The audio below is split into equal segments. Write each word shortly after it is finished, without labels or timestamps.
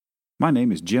My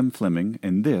name is Jim Fleming,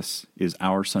 and this is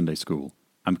Our Sunday School.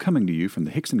 I'm coming to you from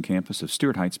the Hickson campus of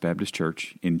Stuart Heights Baptist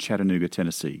Church in Chattanooga,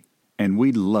 Tennessee. And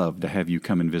we'd love to have you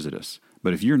come and visit us.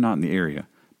 But if you're not in the area,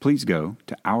 please go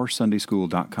to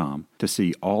OurSundaySchool.com to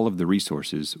see all of the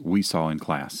resources we saw in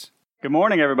class. Good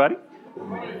morning, everybody. All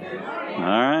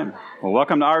right. Well,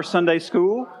 welcome to Our Sunday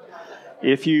School.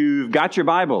 If you've got your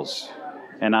Bibles,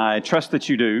 and I trust that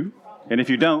you do, and if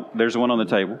you don't, there's one on the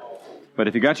table. But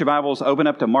if you got your Bibles, open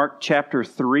up to Mark chapter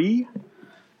 3.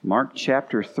 Mark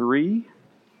chapter 3.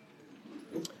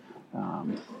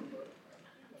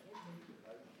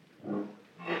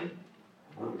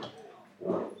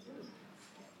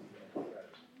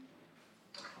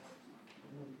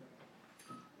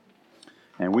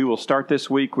 And we will start this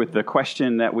week with the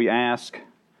question that we ask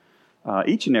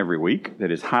each and every week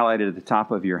that is highlighted at the top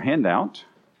of your handout.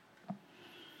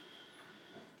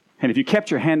 And if you kept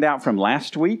your handout from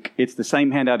last week, it's the same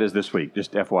handout as this week,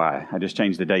 just FYI. I just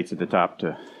changed the dates at the top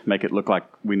to make it look like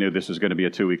we knew this was going to be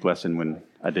a 2-week lesson when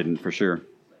I didn't for sure.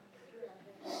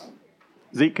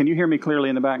 Zeke, can you hear me clearly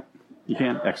in the back? You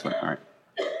can? Excellent. All right.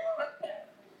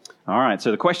 All right, so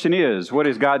the question is, what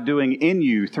is God doing in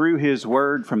you through His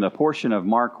Word from the portion of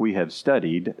Mark we have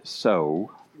studied so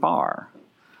far?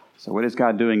 So what is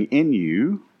God doing in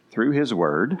you through His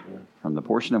Word from the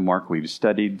portion of Mark we've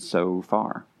studied so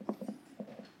far?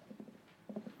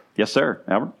 Yes, sir.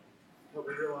 Albert?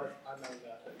 Helping you realize I know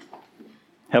nothing.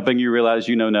 Helping you realize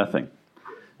you know nothing.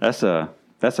 That's a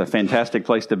fantastic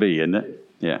place to be, isn't it?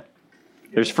 Yeah.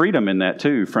 There's freedom in that,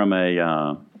 too, from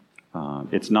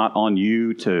it's not on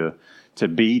you to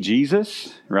be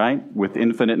Jesus, right, with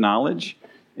infinite knowledge,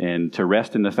 and to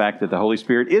rest in the fact that the Holy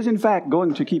Spirit is, in fact,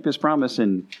 going to keep His promise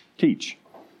and teach.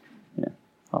 Yeah,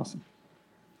 awesome.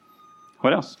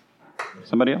 What else?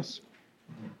 Somebody else?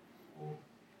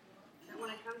 When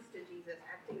it comes to Jesus,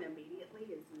 acting immediately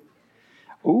is needed.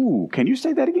 Ooh, can you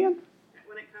say that again?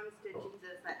 When it comes to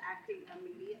Jesus, that acting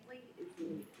immediately is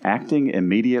needed. Acting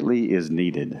immediately is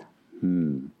needed.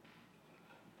 I'm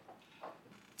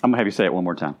going to have you say it one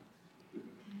more time.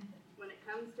 When it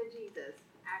comes to Jesus,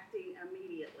 acting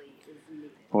immediately is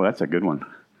needed. Oh, that's a good one.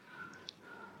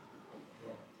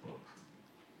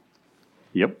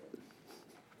 Yep.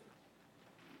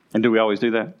 And do we always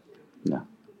do that? No.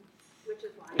 Which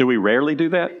is why Do we rarely do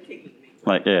that?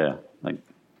 Yeah.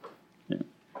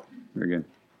 Very good.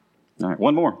 All right,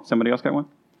 one more. Somebody else got one?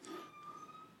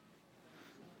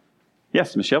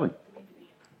 Yes, Miss Shelley.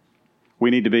 We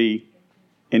need to be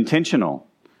intentional.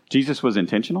 Jesus was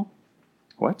intentional?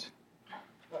 What?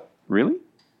 Really?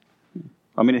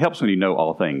 I mean, it helps when you know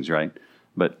all things, right?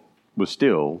 But was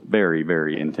still very,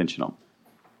 very intentional.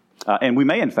 And we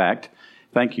may, in fact,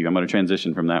 thank you, I'm going to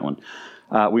transition from that one.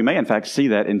 We may, in fact, see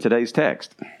that in today's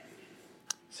text.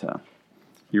 So,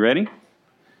 you ready?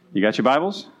 You got your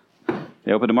Bibles?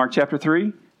 They open to Mark chapter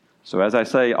 3. So as I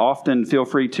say, often feel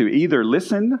free to either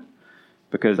listen,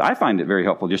 because I find it very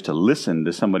helpful just to listen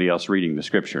to somebody else reading the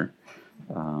Scripture.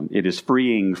 It is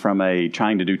freeing from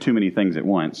trying to do too many things at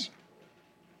once.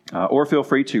 Or feel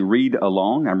free to read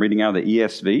along. I'm reading out of the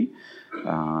ESV.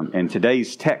 And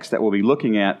today's text that we'll be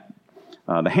looking at,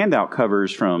 the handout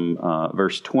covers from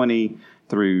verse 20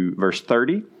 through verse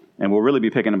 30. And we'll really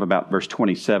be picking up about verse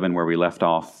 27 where we left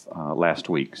off last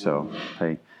week. So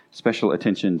pay special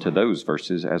attention to those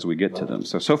verses as we get to them.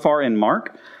 So far in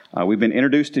Mark, we've been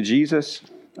introduced to Jesus.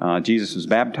 Jesus was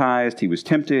baptized. He was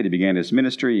tempted. He began his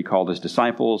ministry. He called his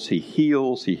disciples. He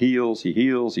heals. He heals. He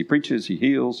heals. He preaches. He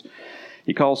heals.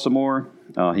 He calls some more.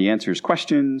 He answers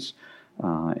questions.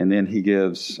 And then he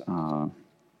gives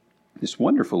this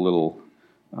wonderful little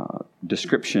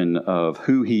description of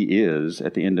who he is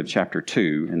at the end of chapter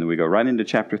 2. And then we go right into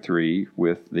chapter 3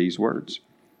 with these words.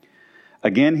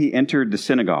 Again, he entered the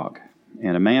synagogue,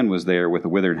 and a man was there with a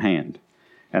withered hand.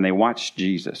 And they watched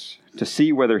Jesus to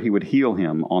see whether he would heal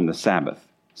him on the Sabbath,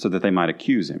 so that they might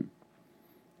accuse him.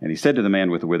 And he said to the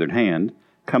man with the withered hand,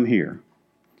 "Come here."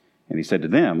 And he said to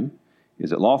them,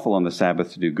 "Is it lawful on the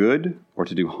Sabbath to do good or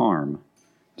to do harm,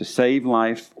 to save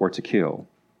life or to kill?"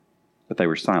 But they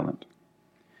were silent.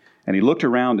 And he looked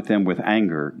around at them with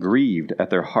anger, grieved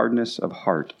at their hardness of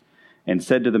heart, and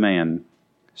said to the man,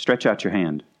 "Stretch out your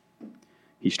hand."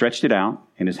 He stretched it out,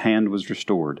 and his hand was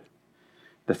restored.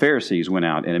 The Pharisees went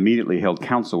out and immediately held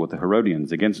counsel with the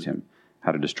Herodians against him,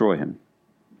 how to destroy him.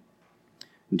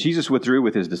 And Jesus withdrew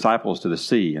with his disciples to the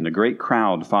sea, and a great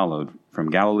crowd followed from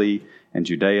Galilee and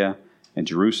Judea and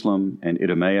Jerusalem and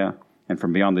Idumea, and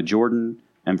from beyond the Jordan,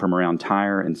 and from around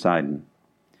Tyre and Sidon.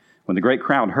 When the great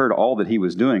crowd heard all that he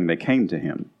was doing, they came to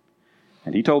him.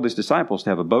 And he told his disciples to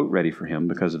have a boat ready for him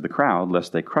because of the crowd,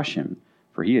 lest they crush him,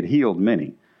 for he had healed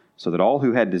many, so that all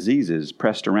who had diseases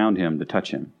pressed around him to touch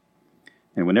him.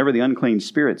 And whenever the unclean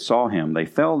spirits saw him, they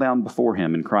fell down before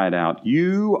him and cried out,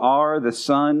 "You are the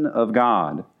Son of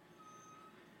God."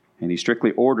 And he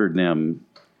strictly ordered them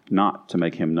not to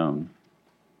make him known.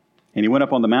 And he went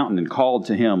up on the mountain and called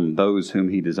to him those whom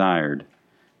he desired,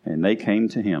 and they came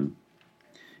to him.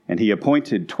 And he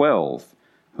appointed 12,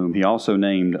 whom he also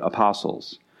named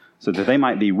apostles, so that they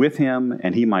might be with him,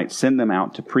 and he might send them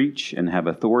out to preach and have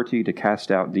authority to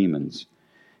cast out demons.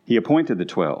 He appointed the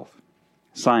 12,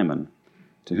 Simon,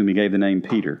 to whom he gave the name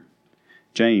Peter,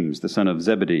 James, the son of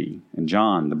Zebedee, and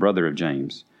John, the brother of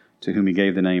James, to whom he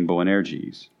gave the name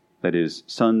Boanerges, that is,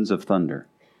 sons of thunder,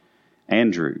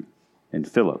 Andrew, and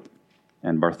Philip,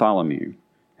 and Bartholomew,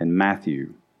 and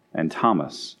Matthew, and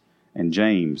Thomas, and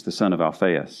James, the son of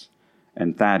Alphaeus,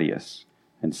 and Thaddeus,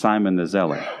 and Simon the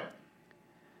Zealot,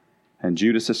 and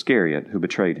Judas Iscariot, who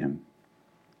betrayed him.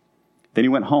 Then he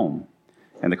went home,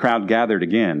 and the crowd gathered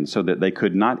again, so that they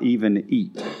could not even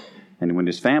eat. And when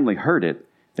his family heard it,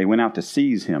 they went out to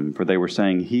seize him, for they were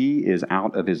saying, "He is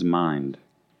out of his mind."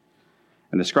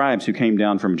 And the scribes who came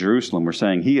down from Jerusalem were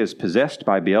saying, "He is possessed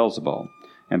by Beelzebul,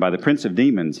 and by the prince of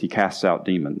demons he casts out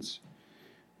demons."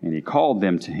 And he called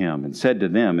them to him and said to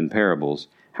them in parables,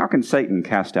 "How can Satan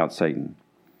cast out Satan?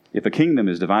 If a kingdom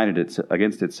is divided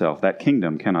against itself, that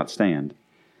kingdom cannot stand.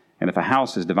 And if a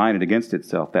house is divided against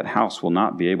itself, that house will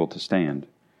not be able to stand.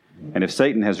 And if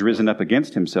Satan has risen up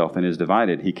against himself and is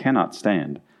divided, he cannot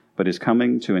stand, but is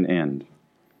coming to an end.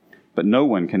 But no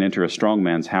one can enter a strong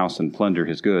man's house and plunder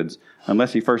his goods,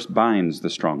 unless he first binds the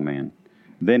strong man.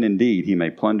 Then indeed he may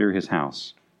plunder his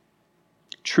house.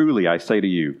 Truly I say to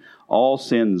you, all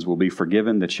sins will be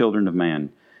forgiven the children of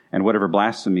man, and whatever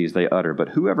blasphemies they utter. But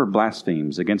whoever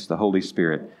blasphemes against the Holy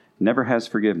Spirit never has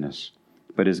forgiveness,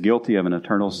 but is guilty of an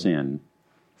eternal sin.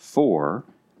 For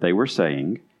they were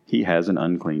saying, he has an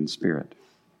unclean spirit.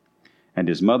 And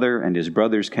his mother and his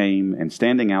brothers came, and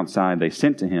standing outside, they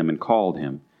sent to him and called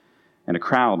him. And a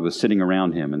crowd was sitting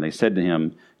around him, and they said to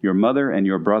him, "Your mother and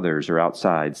your brothers are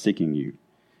outside seeking you."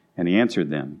 And he answered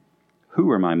them, "Who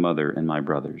are my mother and my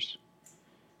brothers?"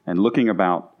 And looking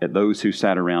about at those who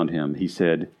sat around him, he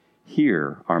said,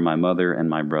 "Here are my mother and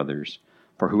my brothers.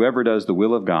 For whoever does the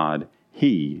will of God,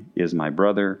 he is my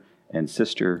brother and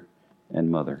sister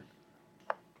and mother."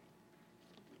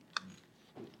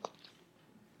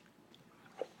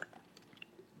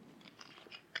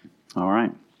 All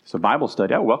right. So Bible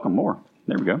study. Oh, welcome more.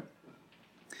 There we go.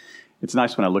 It's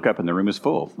nice when I look up and the room is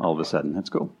full all of a sudden. That's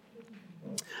cool.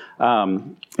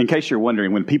 In case you're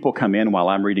wondering, when people come in while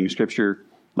I'm reading Scripture,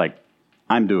 like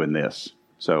I'm doing this.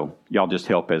 So y'all just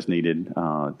help as needed.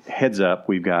 Heads up,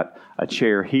 we've got a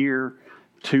chair here,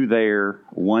 2 there,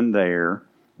 1 there.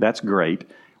 That's great.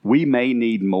 We may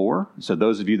need more. So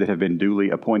those of you that have been duly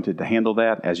appointed to handle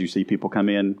that, as you see people come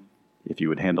in, if you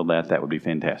would handle that, that would be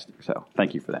fantastic. So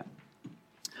thank you for that.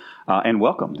 And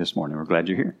welcome this morning. We're glad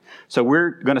you're here. So we're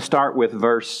going to start with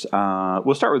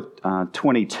we'll start with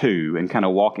 22 and kind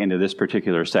of walk into this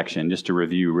particular section just to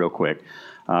review real quick.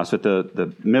 So at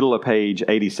the middle of page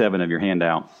 87 of your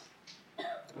handout.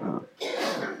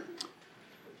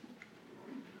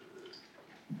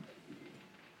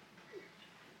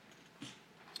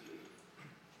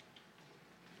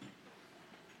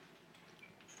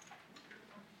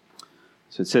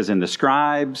 So it says, "And the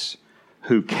scribes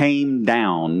who came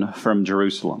down from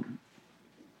Jerusalem."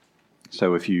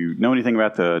 So if you know anything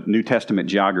about the New Testament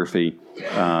geography,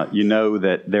 you know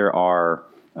that there are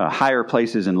higher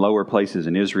places and lower places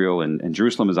in Israel, and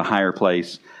Jerusalem is a higher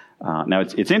place. Now,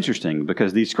 it's interesting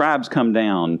because these scribes come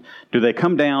down. Do they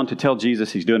come down to tell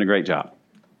Jesus he's doing a great job?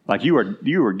 Like you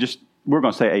are just, we're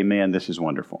going to say, amen, this is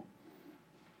wonderful.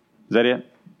 Is that it?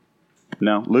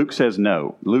 No? Luke says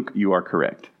no. Luke, you are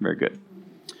correct. Very good.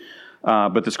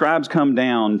 But the scribes come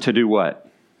down to do what?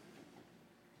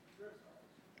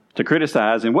 To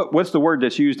criticize. And what's the word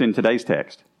that's used in today's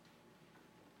text?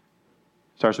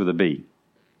 Starts with a B.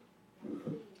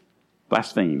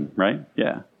 Blaspheme, right?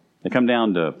 Yeah. They come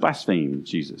down to blaspheme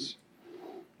Jesus.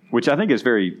 Which I think is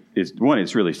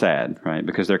it's really sad, right?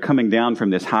 Because they're coming down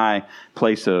from this high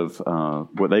place of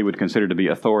what they would consider to be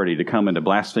authority to come and to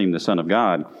blaspheme the Son of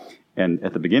God. And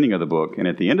at the beginning of the book and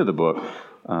at the end of the book,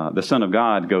 the Son of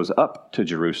God goes up to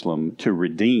Jerusalem to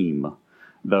redeem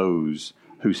those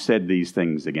who said these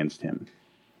things against him.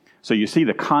 So you see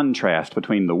the contrast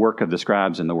between the work of the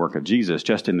scribes and the work of Jesus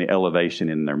just in the elevation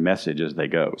in their message as they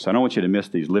go. So I don't want you to miss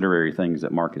these literary things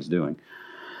that Mark is doing.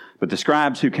 But the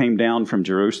scribes who came down from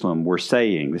Jerusalem were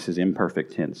saying, this is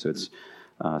imperfect tense, so it's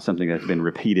something that's been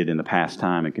repeated in the past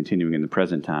time and continuing in the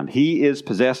present time. He is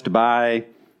possessed by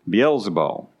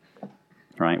Beelzebul.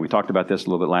 right? We talked about this a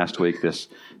little bit last week. This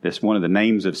one of the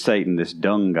names of Satan, this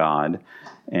dung god.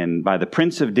 And by the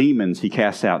prince of demons, he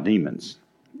casts out demons.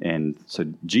 And so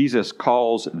Jesus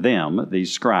calls them,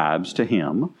 these scribes, to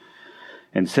him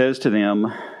and says to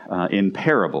them in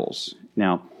parables.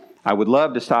 Now, I would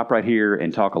love to stop right here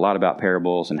and talk a lot about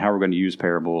parables and how we're going to use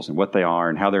parables and what they are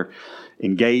and how they're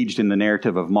engaged in the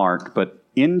narrative of Mark. But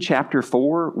in chapter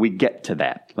 4, we get to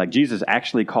that. Like Jesus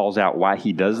actually calls out why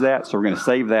he does that. So we're going to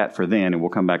save that for then, and we'll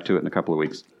come back to it in a couple of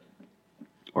weeks.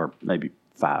 Or maybe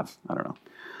 5. I don't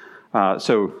know.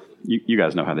 So you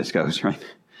guys know how this goes, right?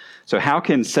 So how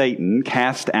can Satan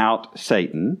cast out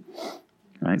Satan?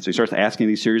 Right? So he starts asking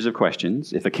these series of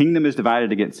questions. If a kingdom is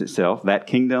divided against itself, that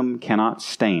kingdom cannot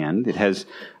stand. It has,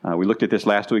 we looked at this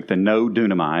last week, the no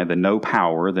dunamai, the no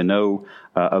power, the no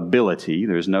ability.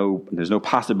 There's no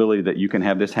possibility that you can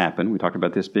have this happen. We talked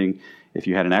about this being if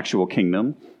you had an actual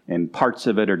kingdom and parts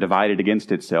of it are divided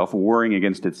against itself, warring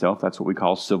against itself. That's what we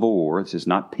call civil war. This is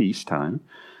not peacetime.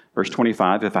 Verse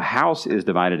 25, if a house is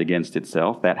divided against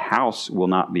itself, that house will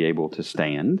not be able to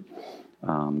stand.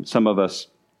 Some of us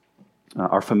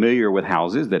are familiar with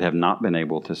houses that have not been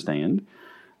able to stand,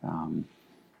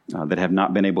 that have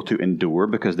not been able to endure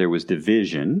because there was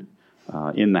division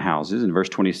in the houses. In verse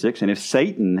 26, and if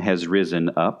Satan has risen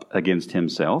up against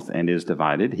himself and is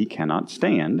divided, he cannot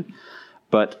stand.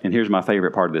 But, and here's my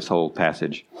favorite part of this whole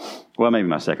passage, well, maybe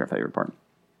my second favorite part,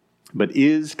 but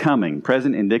is coming,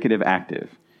 present, indicative,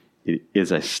 active. It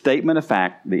is a statement of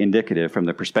fact, the indicative from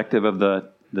the perspective of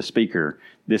the speaker.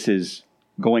 This is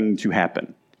going to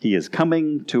happen. He is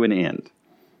coming to an end,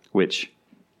 which,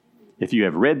 if you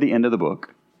have read the end of the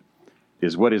book,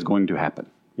 is what is going to happen.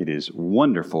 It is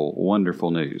wonderful,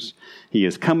 wonderful news. He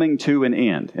is coming to an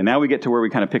end. And now we get to where we're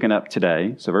kind of picking up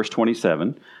today. So verse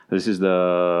 27, this is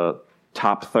the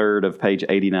top third of page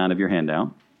 89 of your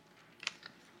handout.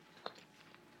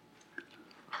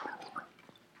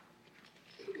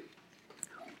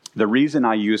 The reason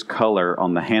I use color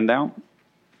on the handout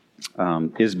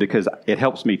is because it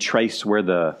helps me trace where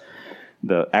the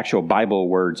actual Bible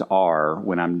words are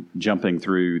when I'm jumping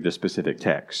through the specific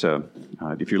text. So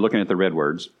if you're looking at the red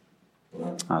words,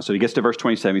 so he gets to verse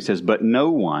 27, he says, but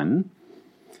no one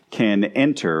can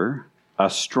enter a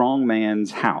strong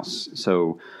man's house.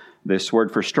 So this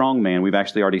word for strong man, we've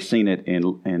actually already seen it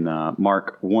in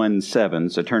Mark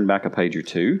 1:7. So turn back a page or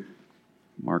two.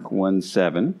 Mark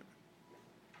 1:7.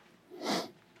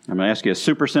 I'm going to ask you a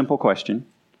super simple question.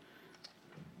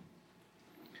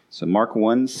 So Mark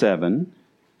 1:7.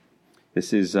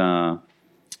 This is the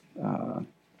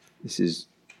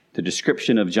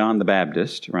description of John the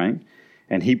Baptist, right?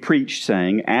 And he preached,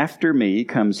 saying, after me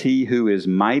comes he who is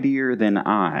mightier than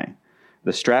I,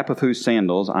 the strap of whose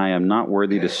sandals I am not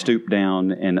worthy to stoop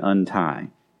down and untie.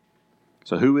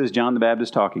 So who is John the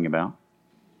Baptist talking about?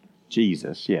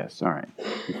 Jesus, yes. All right.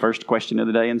 The first question of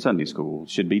the day in Sunday school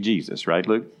should be Jesus, right,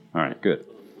 Luke? All right, good.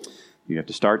 You have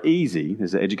to start easy.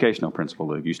 This is an educational principle,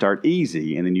 Luke. You start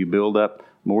easy, and then you build up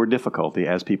more difficulty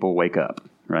as people wake up,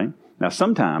 right? Now,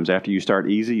 sometimes after you start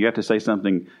easy, you have to say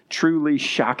something truly,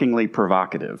 shockingly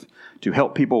provocative to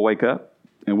help people wake up,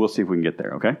 and we'll see if we can get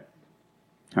there, okay?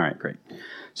 All right, great.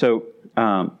 So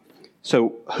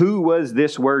who was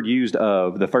this word used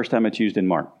of the first time it's used in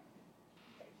Mark?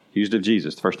 Used of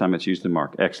Jesus, the first time it's used in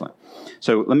Mark. Excellent.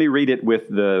 So let me read it with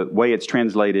the way it's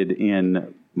translated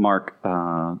in Mark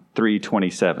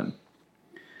 3:27.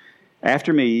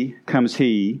 After me comes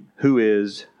he who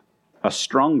is a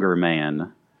stronger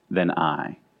man than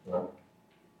I.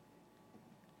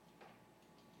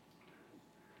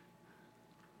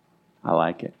 I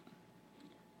like it.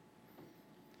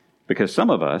 Because some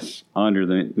of us are under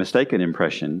the mistaken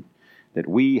impression that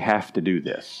we have to do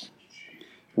this.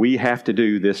 We have to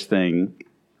do this thing.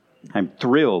 I'm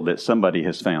thrilled that somebody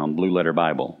has found Blue Letter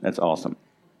Bible. That's awesome.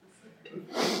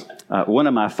 One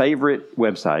of my favorite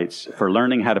websites for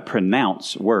learning how to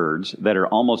pronounce words that are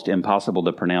almost impossible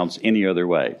to pronounce any other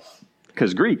way.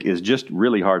 Because Greek is just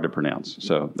really hard to pronounce.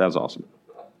 So that was awesome.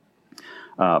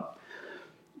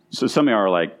 So some of you are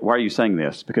like, why are you saying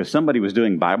this? Because somebody was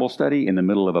doing Bible study in the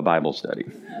middle of a Bible study.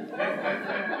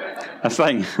 That's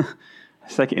like...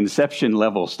 It's like Inception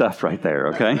level stuff right there,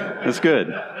 okay? That's good.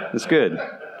 That's good.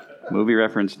 Movie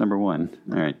reference number 1.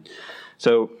 All right.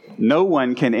 So no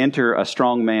one can enter a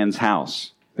strong man's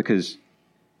house because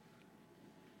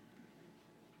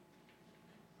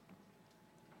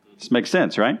this makes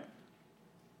sense, right?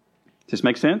 Does this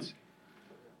make sense?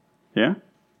 Yeah?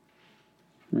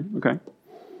 Okay.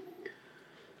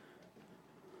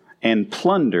 And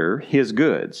plunder his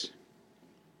goods.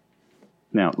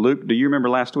 Now, Luke, do you remember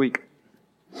last week?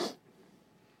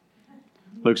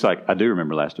 Looks like I do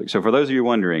remember last week. So for those of you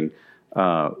wondering,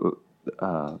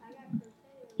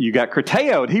 you got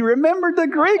krateoed. He remembered the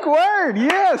Greek word.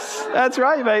 Yes, that's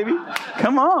right, baby.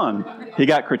 Come on. He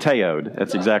got krateoed.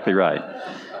 That's exactly right.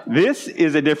 This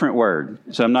is a different word.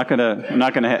 So I'm not gonna,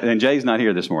 and Jay's not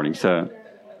here this morning. So,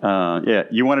 yeah,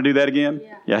 you want to do that again?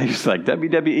 Yeah, he's like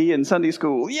WWE in Sunday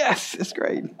school. Yes, it's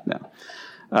great. No.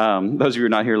 Those of you who are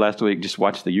not here last week, just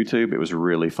watch the YouTube. It was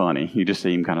really funny. You just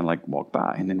see him kind of like walk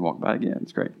by and then walk by again.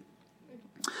 It's great.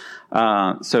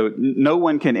 So no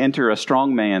one can enter a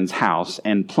strong man's house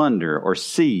and plunder or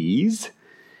seize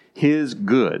his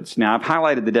goods. Now, I've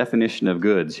highlighted the definition of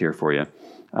goods here for you.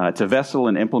 It's a vessel,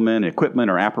 an implement, equipment,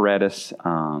 or apparatus,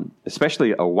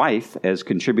 especially a wife, as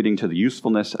contributing to the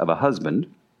usefulness of a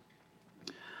husband.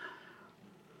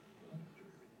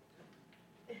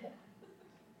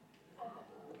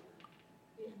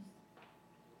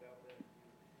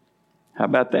 How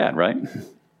about that, right?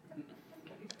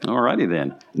 All righty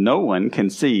then. No one can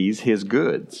seize his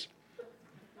goods.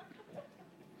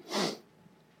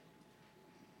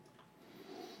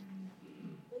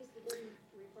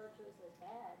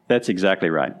 That's exactly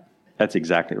right. That's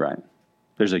exactly right.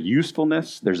 There's a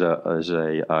usefulness. There's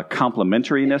a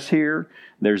complementariness here.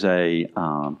 There's a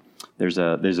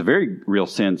very real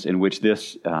sense in which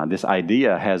this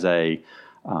idea has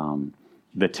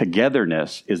the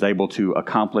togetherness is able to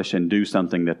accomplish and do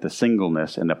something that the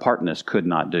singleness and the apartness could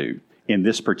not do in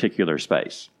this particular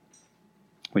space,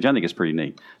 which I think is pretty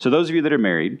neat. So those of you that are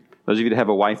married, those of you that have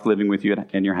a wife living with you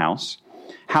in your house,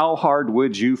 how hard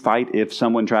would you fight if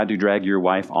someone tried to drag your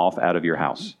wife off out of your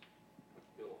house?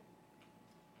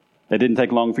 It didn't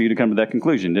take long for you to come to that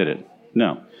conclusion, did it?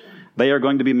 No. They are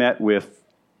going to be met with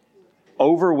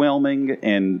overwhelming,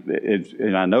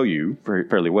 and I know you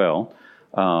fairly well,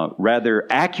 rather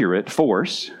accurate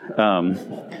force.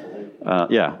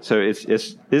 Yeah, so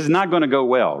this is not going to go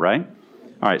well, right?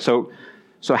 All right, so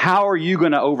how are you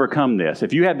going to overcome this?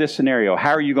 If you have this scenario,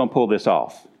 how are you going to pull this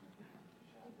off?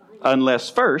 Unless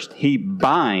first he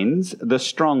binds the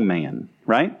strong man,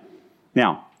 right?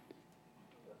 Now,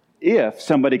 if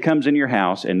somebody comes in your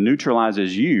house and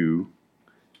neutralizes you,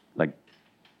 like,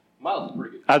 I was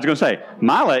going to say,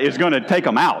 Mila is going to take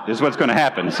them out, is what's going to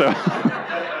happen. So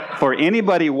for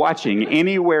anybody watching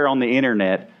anywhere on the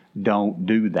internet, don't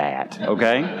do that,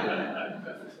 okay?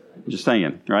 Just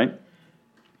saying, right?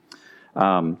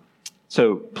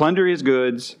 So plunder his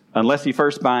goods unless he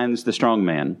first binds the strong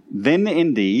man. Then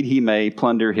indeed he may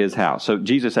plunder his house. So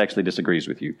Jesus actually disagrees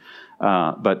with you.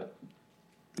 But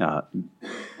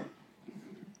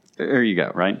there you go,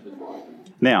 right?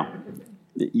 Now,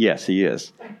 yes, he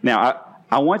is. Now,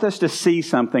 I want us to see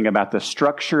something about the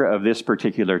structure of this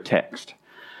particular text,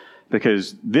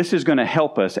 because this is going to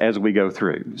help us as we go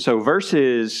through. So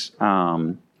verses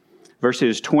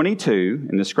 22,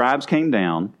 and the scribes came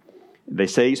down. They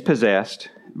say he's possessed.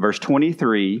 Verse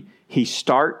 23, he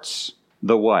starts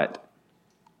the what?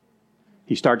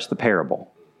 He starts the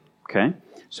parable. Okay?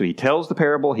 So he tells the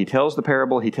parable, he tells the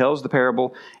parable, he tells the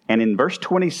parable. And in verse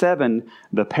 27,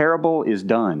 the parable is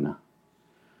done.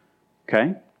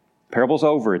 Okay? Parable's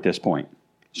over at this point.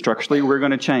 Structurally, we're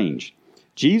going to change.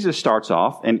 Jesus starts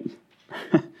off, and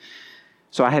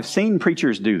so I have seen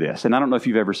preachers do this, and I don't know if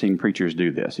you've ever seen preachers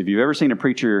do this. If you've ever seen a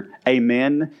preacher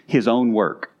amen his own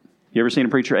work. You ever seen a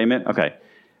preacher amen? Okay.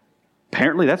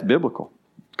 Apparently that's biblical,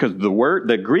 because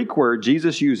the Greek word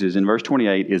Jesus uses in verse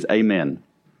 28 is amen.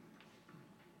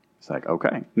 It's like,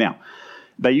 okay. Now,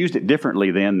 they used it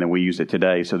differently then than we use it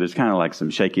today, so there's kind of like some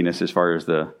shakiness as far as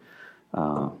the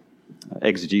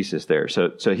exegesis there.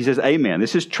 So he says, amen.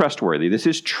 This is trustworthy. This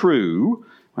is true.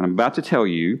 What I'm about to tell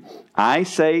you, I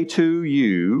say to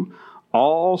you,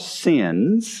 all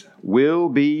sins will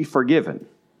be forgiven.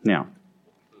 Now,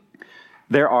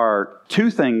 there are two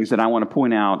things that I want to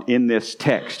point out in this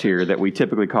text here that we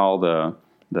typically call the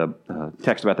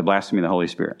text about the blasphemy of the Holy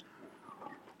Spirit.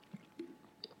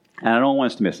 And I don't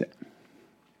want us to miss it.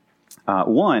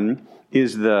 One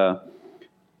is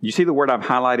you see the word I've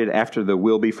highlighted after the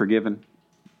will be forgiven?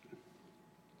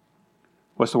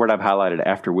 What's the word I've highlighted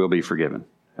after will be forgiven?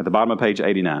 At the bottom of page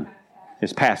 89.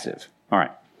 It's passive. All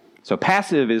right. So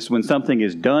passive is when something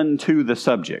is done to the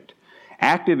subject.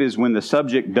 Active is when the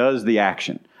subject does the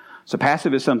action. So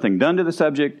passive is something done to the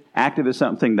subject. Active is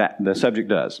something that the subject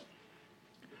does.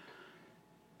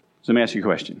 So let me ask you a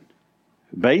question.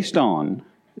 Based on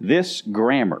this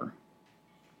grammar,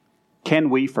 can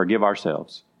we forgive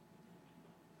ourselves?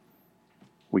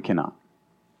 We cannot.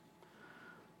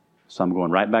 So I'm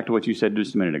going right back to what you said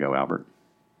just a minute ago, Albert.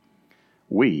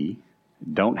 We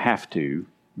don't have to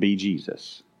be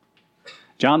Jesus.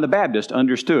 John the Baptist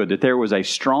understood that there was a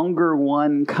stronger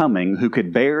one coming who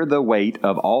could bear the weight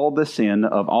of all the sin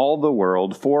of all the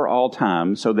world for all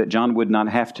time so that John would not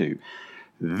have to.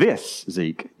 This,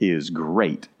 Zeke, is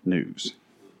great news,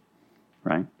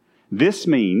 right? This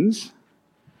means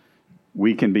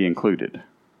we can be included,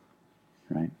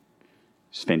 right?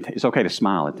 It's okay to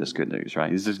smile at this good news,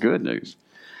 right? This is good news.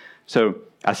 So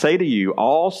I say to you,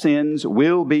 all sins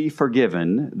will be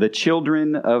forgiven the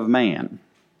children of man.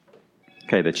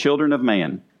 Okay, the children of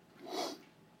man.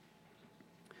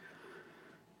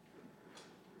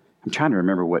 I'm trying to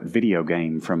remember what video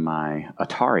game from my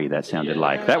Atari that sounded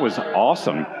like. That was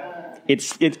awesome.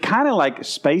 It's kind of like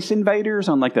Space Invaders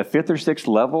on like the 5th or 6th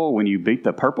level when you beat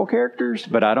the purple characters,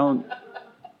 but I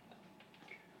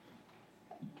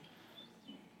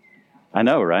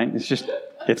know, right?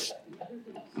 It's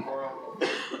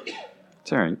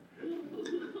all right.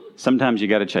 Sometimes you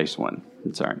got to chase one.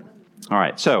 It's all right. All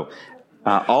right, so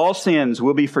all sins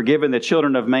will be forgiven the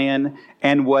children of man,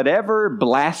 and whatever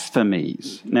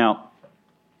blasphemies. Now,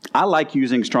 I like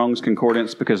using Strong's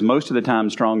Concordance because most of the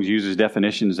time Strong's uses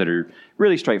definitions that are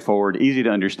really straightforward, easy to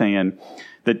understand.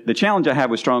 The challenge I have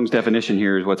with Strong's definition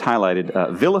here is what's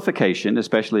highlighted, vilification,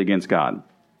 especially against God.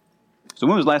 So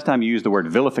when was the last time you used the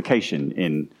word vilification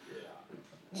in?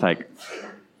 It's like,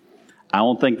 I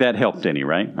don't think that helped any,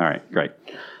 right? All right, great.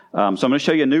 So I'm going to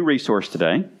show you a new resource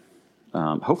today.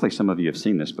 Hopefully some of you have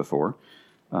seen this before.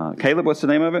 Caleb, what's the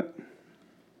name of it?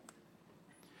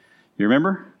 You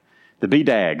remember? The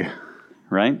BDAG,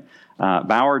 right?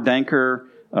 Bauer, Danker,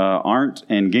 Arndt,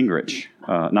 and Gingrich.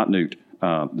 Not Newt.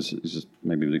 This is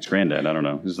maybe Luke's granddad. I don't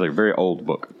know. This is a very old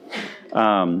book.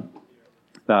 I'm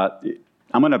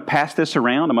going to pass this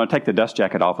around. I'm going to take the dust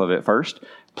jacket off of it first.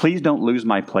 Please don't lose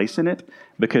my place in it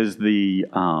because the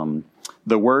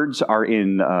words are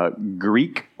in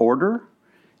Greek order.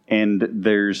 And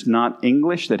there's not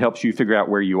English that helps you figure out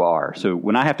where you are. So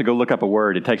when I have to go look up a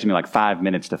word, it takes me like 5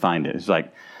 minutes to find it. It's like,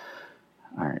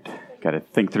 all right, got to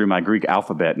think through my Greek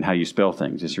alphabet and how you spell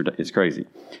things. It's crazy.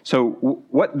 So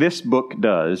what this book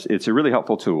does, it's a really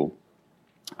helpful tool.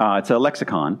 It's a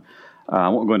lexicon. I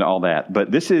won't go into all that. But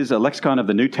this is a lexicon of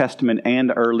the New Testament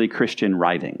and early Christian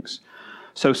writings.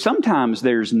 So sometimes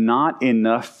there's not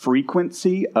enough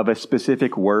frequency of a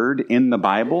specific word in the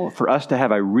Bible for us to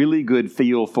have a really good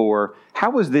feel for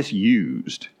how was this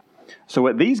used. So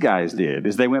what these guys did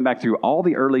is they went back through all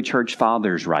the early church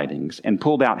fathers' writings and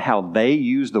pulled out how they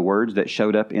used the words that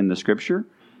showed up in the Scripture.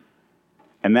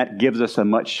 And that gives us a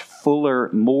much fuller,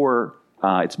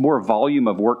 it's more volume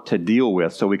of work to deal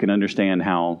with so we can understand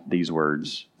how these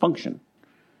words function,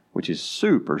 which is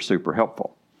super, super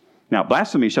helpful. Now,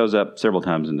 blasphemy shows up several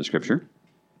times in the Scripture,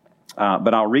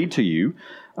 but I'll read to you.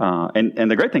 And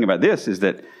the great thing about this is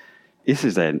that this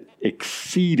is an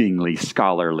exceedingly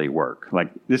scholarly work. Like,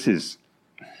 this is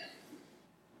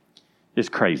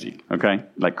crazy, okay?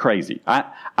 Like, crazy.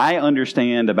 I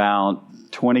understand about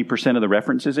 20% of the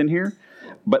references in here,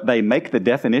 but they make the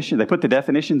definition, they put the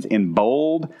definitions in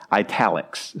bold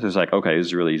italics. So it's like, okay, this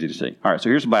is really easy to see. All right, so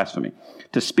here's blasphemy.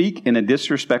 To speak in a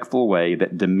disrespectful way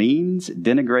that demeans,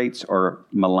 denigrates, or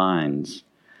maligns.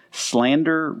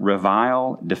 Slander,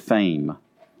 revile, defame.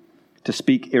 To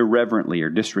speak irreverently or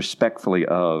disrespectfully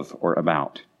of or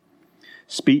about.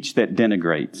 Speech that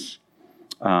denigrates.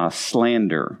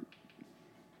 Slander.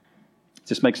 Does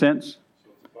this make sense?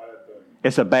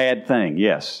 It's a bad thing,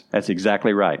 yes. That's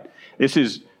exactly right. This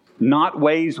is not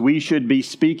ways we should be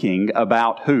speaking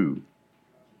about who?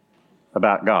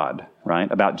 About God,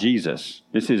 right? About Jesus.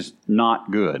 This is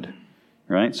not good,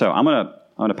 right? So I'm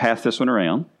gonna pass this one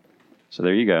around. So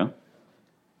there you go.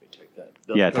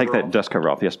 Take that dust cover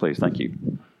off. Yes, please. Thank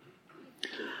you.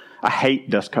 I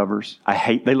hate dust covers.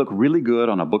 They look really good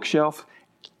on a bookshelf.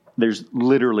 There's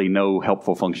literally no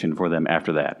helpful function for them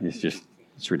after that.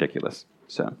 It's ridiculous.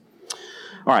 So.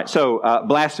 All right, so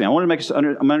blasphemy. I want to make us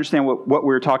understand what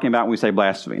we're talking about when we say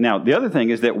blasphemy. Now, the other thing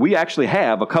is that we actually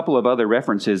have a couple of other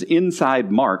references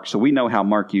inside Mark, so we know how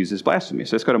Mark uses blasphemy.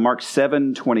 So let's go to Mark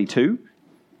 7:22.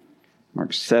 Mark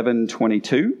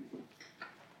 7:22.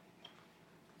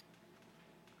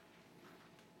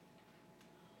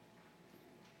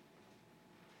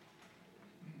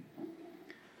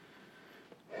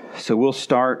 So we'll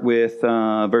start with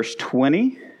verse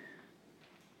 20.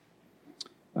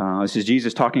 This is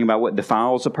Jesus talking about what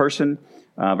defiles a person.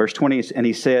 Verse 20, and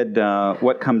he said,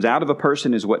 what comes out of a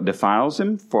person is what defiles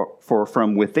him, for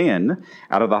from within,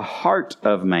 out of the heart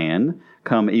of man,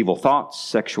 come evil thoughts,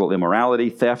 sexual immorality,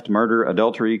 theft, murder,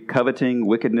 adultery, coveting,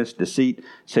 wickedness, deceit,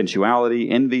 sensuality,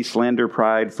 envy, slander,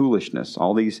 pride, foolishness.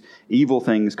 All these evil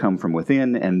things come from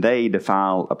within, and they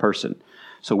defile a person.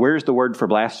 So where's the word for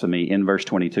blasphemy in verse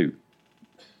 22?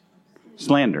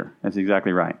 Slander. That's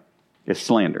exactly right. It's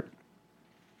slander.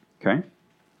 Okay?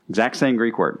 Exact same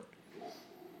Greek word.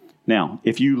 Now,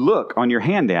 if you look on your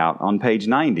handout on page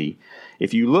 90,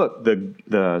 if you look,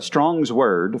 the Strong's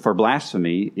word for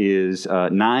blasphemy is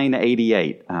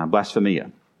 988,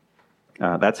 blasphemia.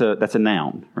 That's a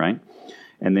noun, right?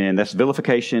 And then that's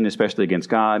vilification, especially against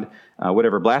God.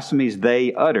 Whatever blasphemies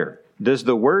they utter. Does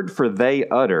the word for they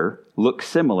utter look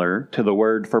similar to the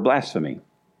word for blasphemy?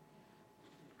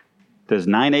 Does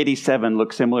 987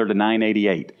 look similar to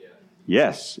 988?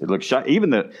 Yes, it looks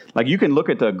even you can look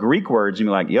at the Greek words and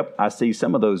be like, yep, I see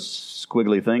some of those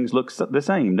squiggly things look the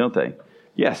same, don't they?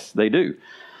 Yes, they do.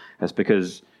 That's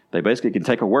because they basically can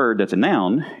take a word that's a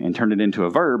noun and turn it into a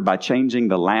verb by changing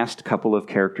the last couple of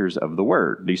characters of the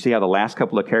word. Do you see how the last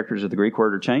couple of characters of the Greek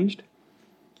word are changed?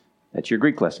 That's your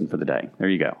Greek lesson for the day. There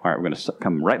you go. All right, we're going to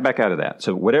come right back out of that.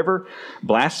 So whatever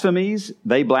blasphemies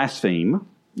they blaspheme,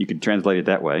 you could translate it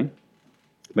that way,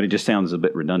 but it just sounds a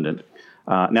bit redundant.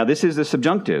 Now, this is the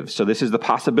subjunctive, so this is the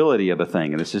possibility of a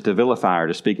thing, and this is to vilify or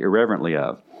to speak irreverently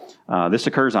of. This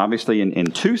occurs, obviously, in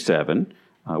 2:7.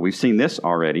 We've seen this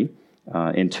already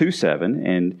in 2:7,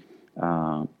 and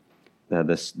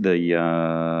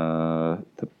the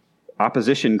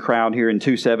opposition crowd here in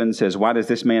 2:7 says, why does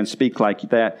this man speak like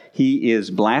that? He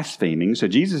is blaspheming. So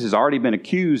Jesus has already been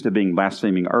accused of being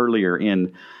blaspheming earlier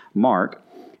in Mark.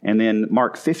 And then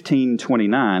Mark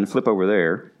 15:29, flip over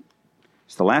there.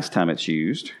 It's the last time it's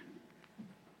used.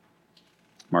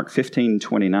 Mark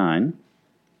 15:29.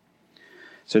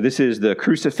 So this is the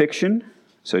crucifixion.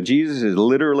 So Jesus is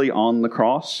literally on the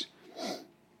cross.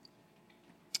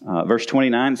 Verse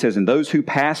 29 says, and those who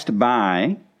passed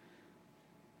by...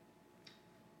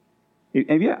 I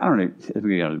don't know, if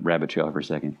we got a rabbit trail for a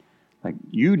second. Like,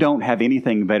 you don't have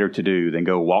anything better to do than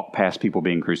go walk past people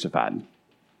being crucified.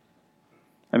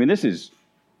 I mean,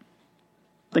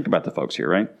 think about the folks here,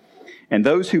 right? And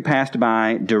those who passed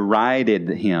by derided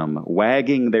him,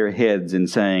 wagging their heads and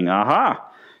saying, aha,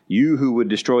 you who would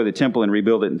destroy the temple and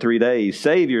rebuild it in 3 days,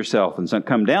 save yourself and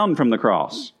come down from the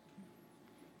cross.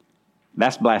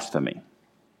 That's blasphemy,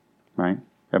 right?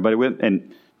 Everybody with?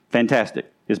 And fantastic.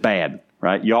 It's bad,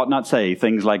 right? You ought not say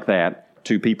things like that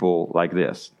to people like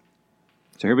this.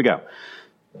 So here we go.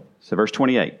 So verse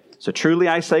 28. So truly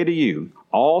I say to you,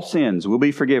 all sins will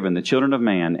be forgiven the children of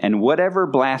man, and whatever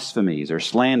blasphemies or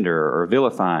slander or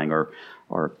vilifying or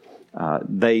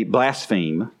they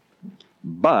blaspheme.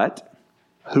 But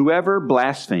whoever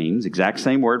blasphemes, exact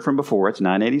same word from before, it's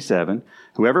 987,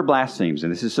 whoever blasphemes,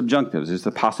 and this is subjunctive, this is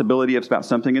the possibility of about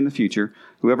something in the future,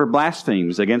 whoever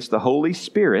blasphemes against the Holy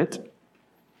Spirit.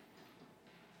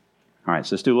 All right,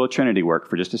 so let's do a little Trinity work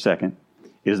for just a second.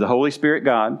 Is the Holy Spirit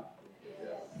God?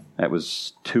 That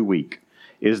was too weak.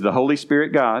 Is the Holy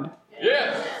Spirit God?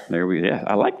 Yes. Yeah,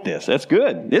 I like this. That's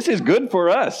good. This is good for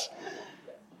us.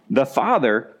 The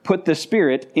Father put the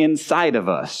Spirit inside of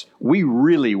us. We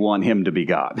really want Him to be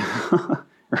God.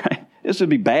 Right? This would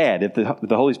be bad if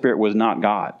the Holy Spirit was not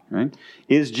God. Right?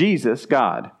 Is Jesus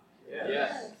God?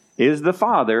 Yes. Is the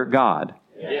Father God?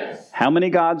 Yes. How many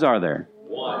gods are there?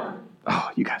 One. Oh,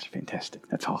 you guys are fantastic.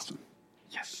 That's awesome.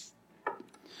 Yes.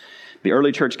 The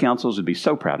early church councils would be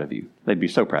so proud of you. They'd be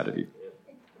so proud of you.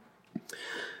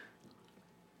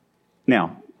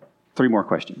 Now, 3 more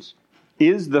questions.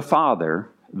 Is the Father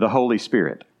the Holy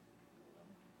Spirit?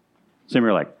 Some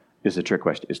are like, it's a trick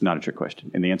question. It's not a trick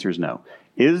question. And the answer is no.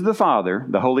 Is the Father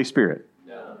the Holy Spirit?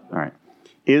 No. All right.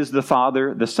 Is the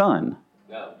Father the Son?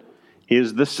 No.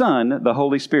 Is the Son the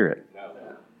Holy Spirit? No.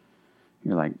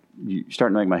 You're like, you're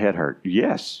starting to make my head hurt.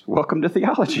 Yes. Welcome to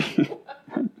theology.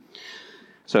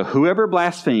 So whoever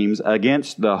blasphemes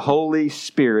against the Holy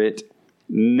Spirit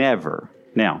never.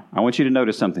 Now, I want you to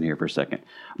notice something here for a second.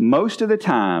 Most of the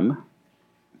time,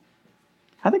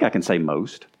 I think I can say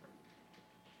most.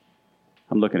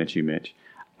 I'm looking at you, Mitch.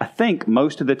 I think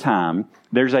most of the time,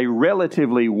 there's a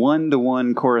relatively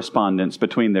one-to-one correspondence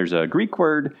between there's a Greek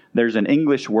word, there's an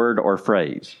English word or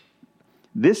phrase.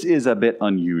 This is a bit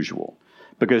unusual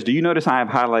because do you notice I have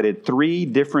highlighted 3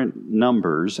 different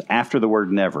numbers after the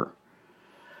word never?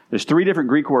 There's 3 different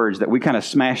Greek words that we kind of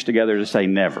smash together to say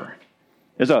never.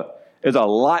 There's a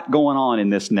lot going on in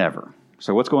this never.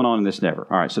 So what's going on in this never?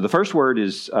 All right, so the first word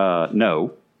is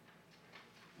no,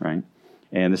 right?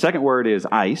 And the second word is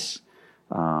ice.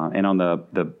 And on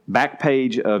the back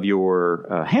page of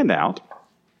your handout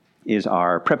is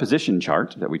our preposition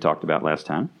chart that we talked about last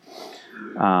time.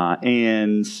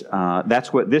 And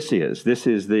that's what this is. This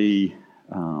is the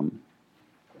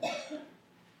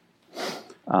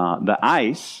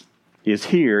ice is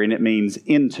here, and it means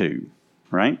into,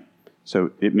 right? So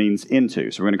it means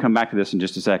into. So we're going to come back to this in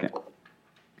just a second.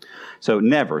 So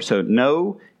never. So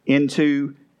no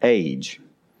into age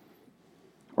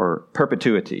or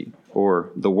perpetuity or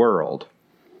the world.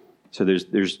 So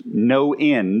there's no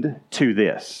end to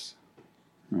this.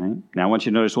 Right? Now I want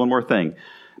you to notice one more thing.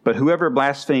 But whoever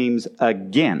blasphemes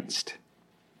against.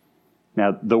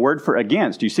 Now the word for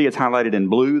against, you see it's highlighted in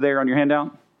blue there on your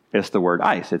handout? It's the word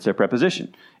ice. It's a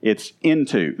preposition. It's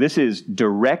into. This is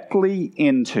directly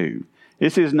into.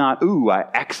 This is not, I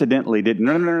accidentally did.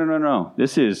 No.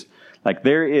 This is like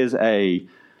there is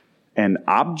an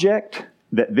object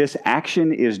that this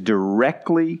action is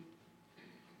directly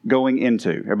going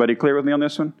into. Everybody clear with me on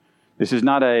this one? This is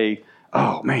not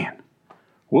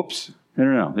whoops.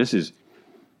 No.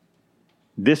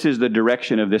 This is the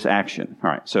direction of this action. All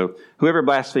right, so whoever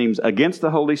blasphemes against the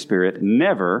Holy Spirit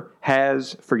never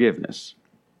has forgiveness.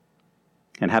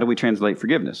 And how do we translate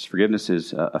forgiveness? Forgiveness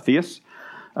is aphesis.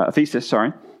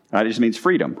 It just means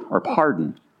freedom or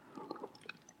pardon.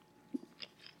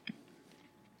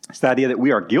 It's the idea that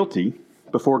we are guilty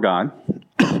before God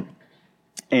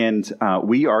and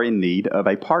we are in need of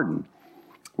a pardon.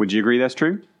 Would you agree that's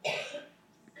true?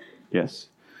 Yes.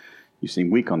 You seem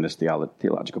weak on this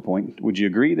theological point. Would you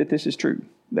agree that this is true?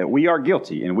 That we are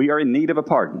guilty and we are in need of a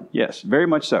pardon? Yes, very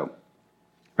much so.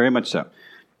 Very much so.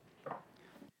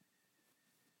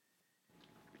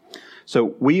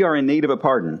 So we are in need of a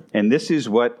pardon. And this is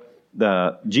what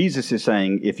Jesus is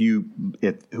saying. If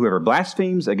whoever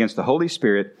blasphemes against the Holy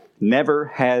Spirit never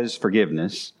has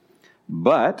forgiveness,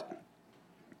 but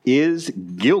is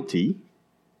guilty.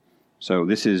 So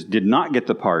this did not get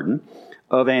the pardon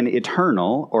of an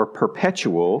eternal or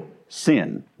perpetual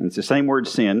sin. And it's the same word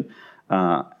sin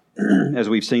as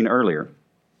we've seen earlier.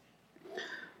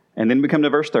 And then we come to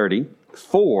verse 30.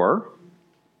 For,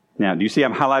 now do you see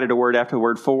I've highlighted a word after the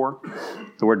word for?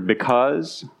 The word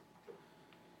because.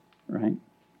 Right?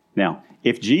 Now,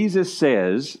 if Jesus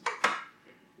says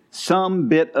some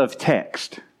bit of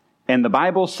text, and the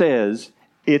Bible says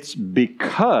it's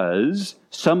because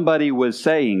somebody was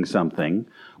saying something,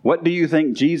 what do you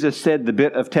think Jesus said the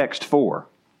bit of text for?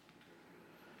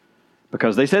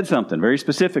 Because they said something very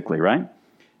specifically, right?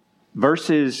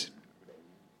 Verses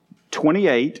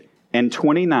 28 and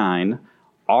 29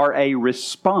 are a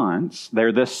response.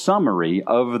 They're the summary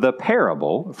of the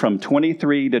parable from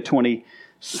 23 to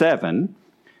 27.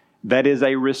 That is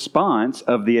a response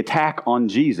of the attack on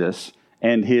Jesus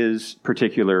and his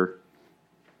particular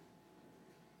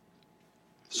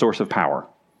source of power.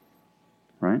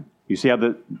 Right? You see how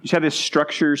this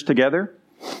structures together?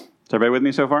 Is everybody with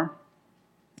me so far?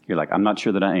 You're like, I'm not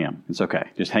sure that I am. It's okay.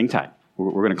 Just hang tight.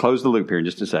 We're going to close the loop here in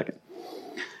just a second.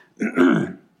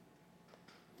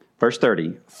 Verse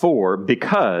 30. For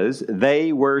because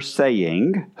they were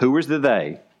saying, who was the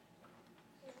they?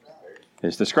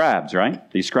 It's the scribes, right?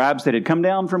 These scribes that had come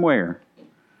down from where?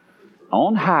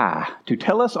 On high to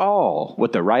tell us all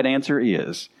what the right answer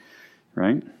is.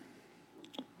 Right?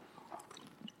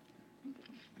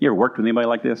 You ever worked with anybody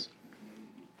like this?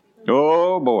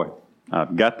 Oh, boy.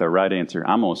 I've got the right answer.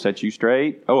 I'm going to set you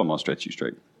straight. I'm going to stretch you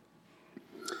straight.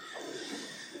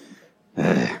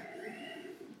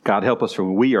 God help us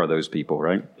from we are those people,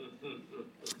 right?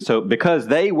 So because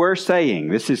they were saying,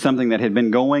 this is something that had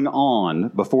been going on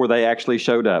before they actually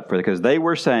showed up, because they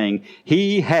were saying,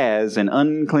 he has an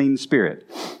unclean spirit.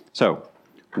 So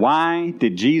why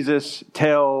did Jesus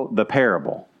tell the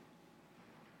parable?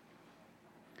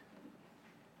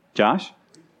 Josh?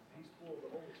 He's full of the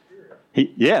Holy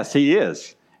Spirit. Yes, he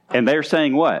is. And they're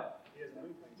saying what?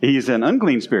 He's an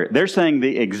unclean spirit. They're saying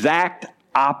the exact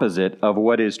opposite of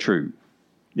what is true.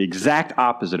 The exact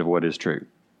opposite of what is true.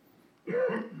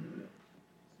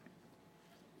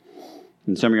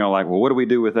 And some of y'all are like, well, what do we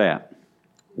do with that?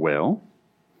 Well,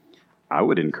 I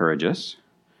would encourage us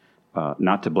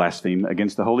not to blaspheme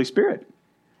against the Holy Spirit.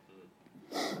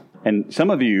 And some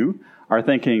of you are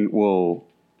thinking, well,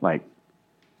 like,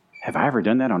 have I ever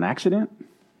done that on accident?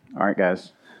 All right,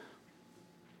 guys.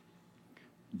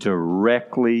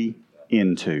 Directly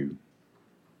into,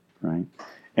 right?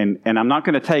 And I'm not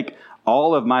going to take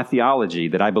all of my theology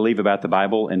that I believe about the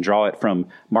Bible and draw it from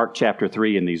Mark chapter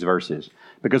 3 in these verses.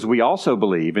 Because we also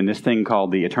believe in this thing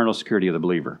called the eternal security of the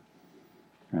believer.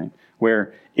 Right?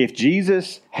 Where if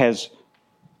Jesus has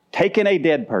taken a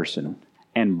dead person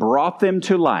and brought them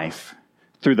to life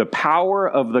through the power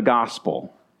of the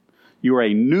gospel, you are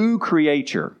a new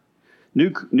creature.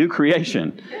 New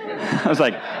creation. I was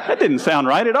like, that didn't sound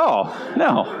right at all.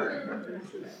 No.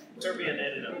 There'll be an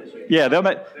edit of this. Yeah, they'll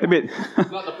be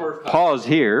Not the first time. pause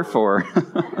here for...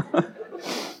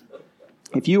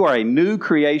 If you are a new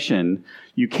creation,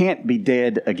 you can't be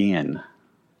dead again.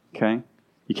 Okay?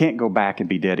 You can't go back and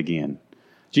be dead again.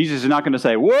 Jesus is not going to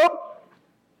say, whoop!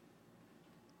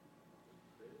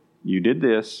 You did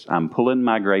this. I'm pulling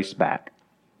my grace back.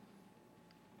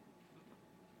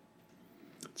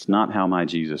 It's not how my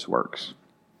Jesus works.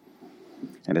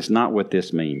 And it's not what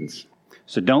this means.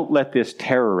 So don't let this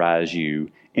terrorize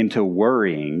you into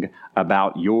worrying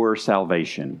about your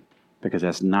salvation, because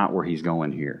that's not where he's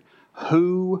going here.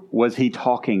 Who was he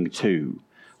talking to?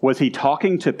 Was he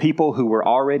talking to people who were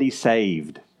already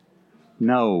saved?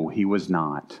 No, he was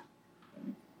not.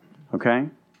 Okay?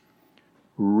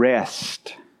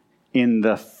 Rest in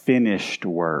the finished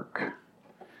work,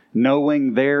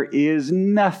 knowing there is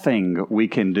nothing we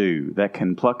can do that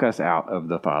can pluck us out of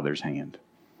the Father's hand.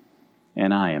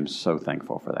 And I am so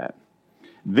thankful for that.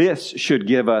 This should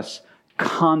give us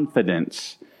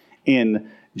confidence in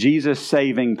Jesus'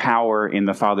 saving power, in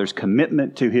the Father's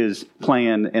commitment to his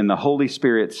plan, and the Holy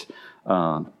Spirit's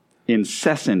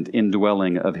incessant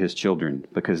indwelling of his children,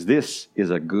 because this is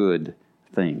a good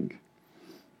thing.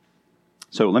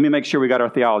 So let me make sure we got our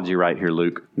theology right here,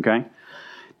 Luke, okay?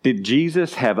 Did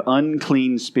Jesus have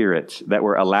unclean spirits that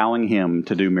were allowing him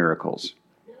to do miracles?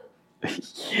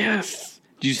 Yes.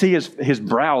 Did you see his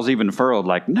brows even furrowed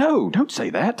like, no, don't say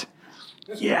that.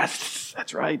 Yes,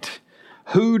 that's right.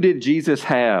 Who did Jesus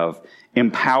have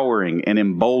empowering and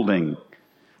emboldening?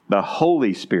 The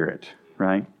Holy Spirit,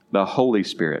 right? The Holy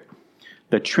Spirit.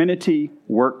 The Trinity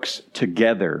works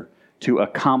together to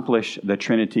accomplish the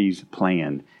Trinity's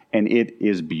plan, and it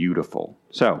is beautiful.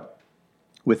 So,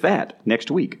 with that, next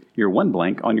week, your one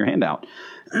blank on your handout.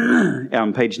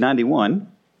 On page 91,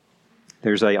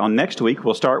 on next week,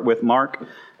 we'll start with Mark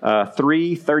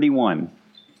 3:31.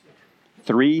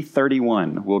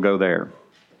 3:31, we'll go there.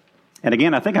 And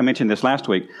again, I think I mentioned this last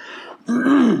week.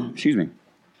 Excuse me.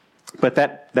 But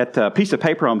that piece of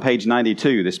paper on page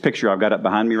 92, this picture I've got up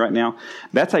behind me right now,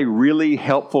 that's a really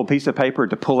helpful piece of paper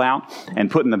to pull out and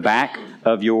put in the back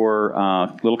of your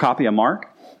little copy of Mark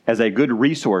as a good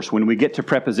resource when we get to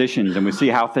prepositions and we see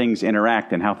how things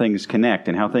interact and how things connect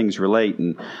and how things relate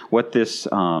and what this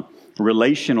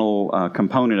relational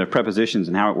component of prepositions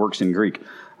and how it works in Greek.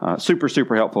 Super,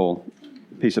 super helpful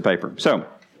piece of paper. So,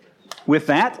 with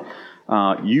that,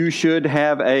 you should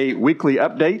have a weekly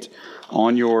update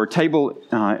on your table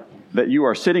that you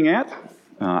are sitting at.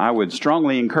 I would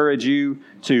strongly encourage you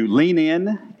to lean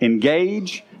in,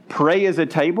 engage, pray as a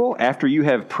table. After you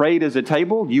have prayed as a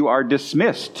table, you are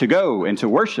dismissed to go and to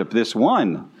worship this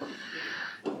one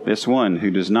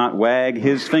who does not wag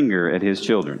his finger at his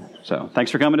children. So,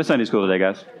 thanks for coming to Sunday school today,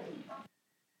 guys.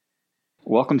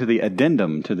 Welcome to the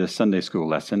addendum to this Sunday school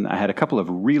lesson. I had a couple of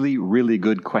really, really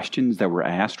good questions that were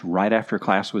asked right after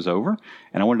class was over,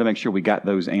 and I wanted to make sure we got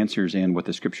those answers in, what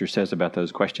the Scripture says about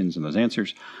those questions and those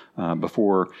answers,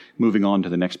 before moving on to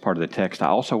the next part of the text. I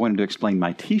also wanted to explain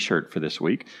my T-shirt for this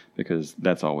week, because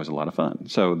that's always a lot of fun.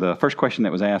 So the first question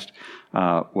that was asked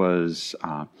was,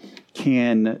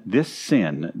 can this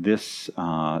sin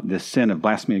of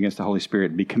blasphemy against the Holy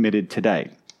Spirit be committed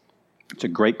today? It's a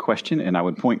great question, and I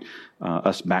would point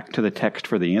us back to the text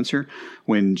for the answer.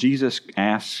 When Jesus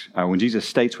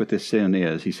states what this sin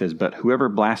is, he says, "But whoever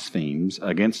blasphemes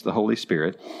against the Holy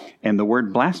Spirit," and the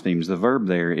word blasphemes, the verb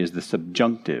there is the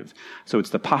subjunctive. So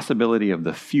it's the possibility of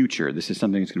the future. This is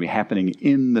something that's going to be happening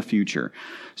in the future.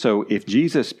 So if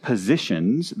Jesus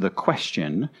positions the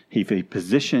question, if he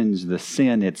positions the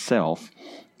sin itself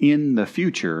in the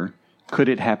future, could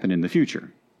it happen in the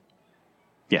future?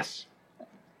 Yes.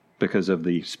 Because of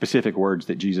the specific words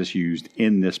that Jesus used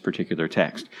in this particular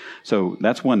text. So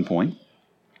that's one point.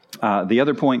 The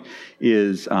other point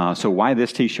is, so why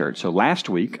this T-shirt? So last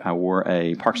week I wore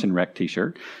a Parks and Rec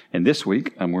T-shirt, and this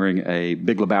week I'm wearing a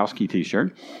Big Lebowski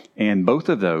T-shirt, and both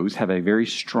of those have a very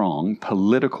strong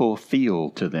political feel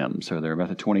to them. So they're about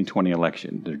the 2020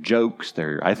 election. They're jokes.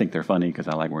 I think they're funny because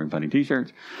I like wearing funny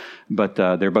T-shirts, but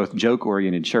they're both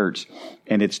joke-oriented shirts,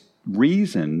 and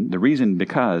the reason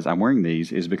because I'm wearing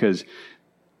these is because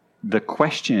the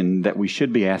question that we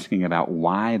should be asking about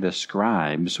why the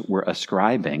scribes were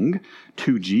ascribing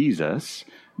to Jesus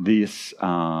this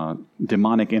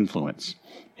demonic influence.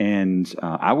 And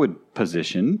I would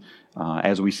position,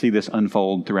 as we see this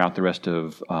unfold throughout the rest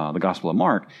of the Gospel of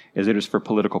Mark, is it is for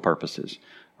political purposes.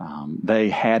 They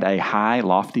had a high,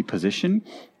 lofty position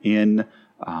in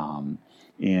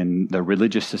the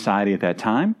religious society at that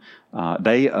time.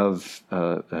 They,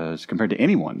 as compared to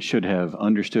anyone, should have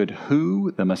understood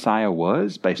who the Messiah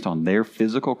was based on their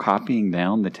physical copying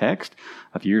down the text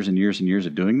of years and years and years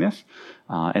of doing this.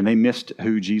 and they missed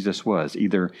who Jesus was,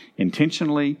 either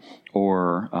intentionally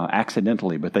or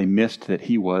accidentally, but they missed that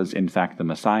he was, in fact, the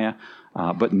Messiah,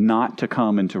 but not to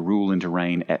come and to rule and to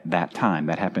reign at that time.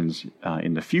 That happens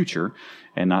in the future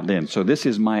and not then. So this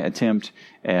is my attempt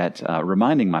at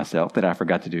reminding myself that I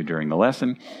forgot to do during the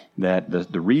lesson, that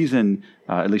the reason,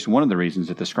 at least one of the reasons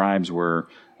that the scribes were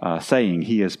saying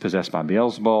he is possessed by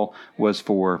Beelzebul was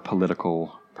for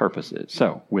political purposes.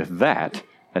 So with that,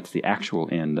 that's the actual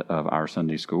end of our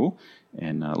Sunday school,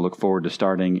 and look forward to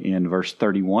starting in verse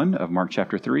 31 of Mark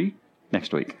chapter 3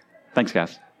 next week. Thanks,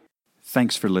 guys.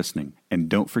 Thanks for listening, and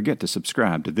don't forget to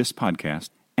subscribe to this podcast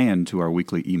and to our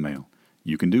weekly email.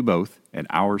 You can do both at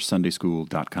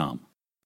OurSundaySchool.com.